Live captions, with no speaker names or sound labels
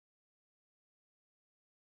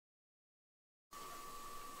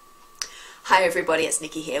Hi everybody, it's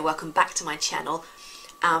Nicki here. Welcome back to my channel.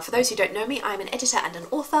 For those who don't know me, I'm an editor and an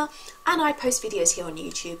author, and I post videos here on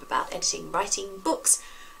YouTube about editing, writing, books,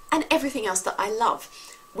 and everything else that I love,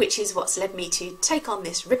 which is what's led me to take on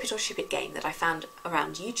this Rip It or Ship It game that I found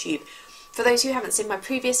around YouTube. For those who haven't seen my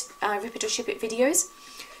previous Rip It or Ship It videos,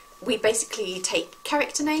 we basically take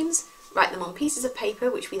character names, write them on pieces of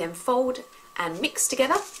paper, which we then fold and mix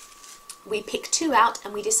together. We pick two out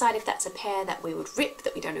and we decide if that's a pair that we would rip,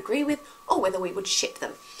 that we don't agree with, or whether we would ship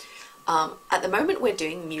them. At the moment we're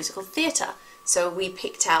doing musical theatre, so we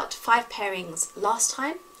picked out 5 pairings last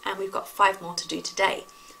time and we've got 5 more to do today.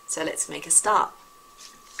 So let's make a start.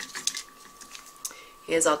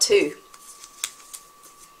 Here's our 2.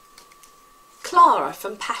 Clara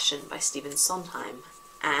from Passion by Stephen Sondheim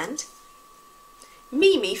and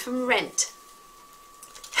Mimi from Rent.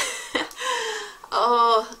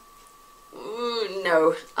 Oh,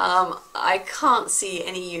 no, I can't see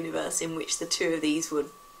any universe in which the two of these would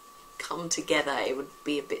come together. It would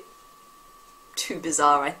be a bit too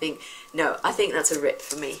bizarre, I think. No, I think that's a rip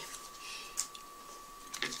for me.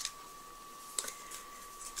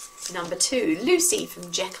 Number 2, Lucy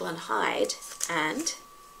from Jekyll and Hyde and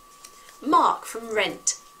Mark from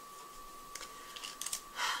Rent.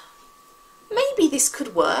 Maybe this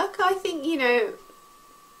could work. I think, you know,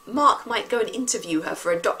 Mark might go and interview her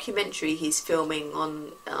for a documentary he's filming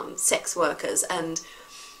on sex workers, and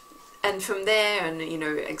from there, and you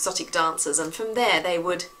know, exotic dancers, and from there they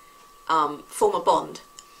would form a bond.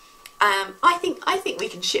 I think we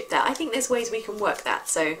can ship that. I think there's ways we can work that.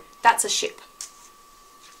 So that's a ship.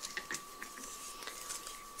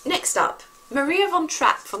 Next up, Maria von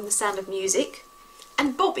Trapp from The Sound of Music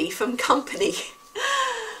and Bobby from Company.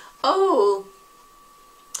 Oh,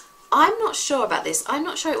 I'm not sure about this. I'm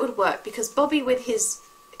not sure it would work because Bobby, with his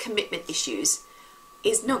commitment issues,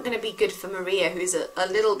 is not going to be good for Maria, who's a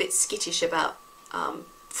little bit skittish about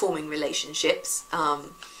forming relationships.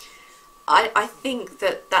 I think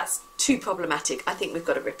that's too problematic. I think we've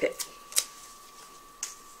got to rip it.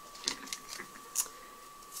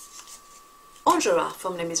 Angela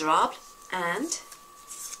from Les Miserables and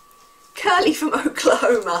Curly from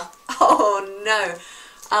Oklahoma. Oh no.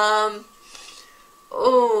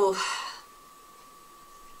 Oh,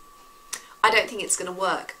 I don't think it's going to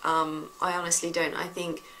work. I honestly don't. I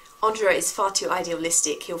think Andrea is far too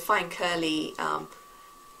idealistic. He'll find Curly,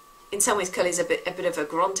 in some ways Curly's a bit of a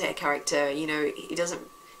Grantaire character, you know, he doesn't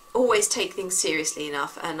always take things seriously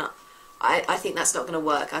enough, and I think that's not going to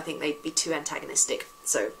work. I think they'd be too antagonistic,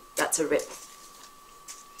 so that's a rip.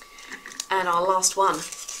 And our last one,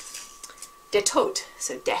 Der Tod,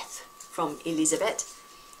 so death, from Elizabeth,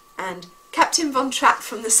 and Captain Von Trapp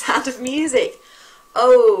from The Sound of Music.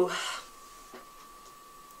 Oh,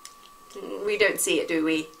 we don't see it, do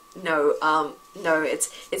we? No, no,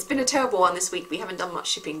 it's been a terrible one this week. We haven't done much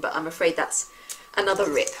shipping, but I'm afraid that's another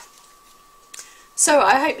rip. So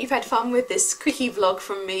I hope you've had fun with this quickie vlog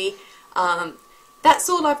from me. That's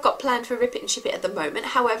all I've got planned for Rip It and Ship It at the moment.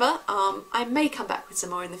 However, I may come back with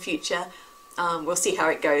some more in the future. We'll see how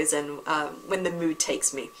it goes and when the mood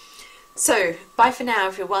takes me. So, bye for now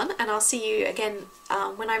everyone, and I'll see you again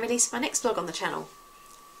when I release my next vlog on the channel.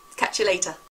 Catch you later.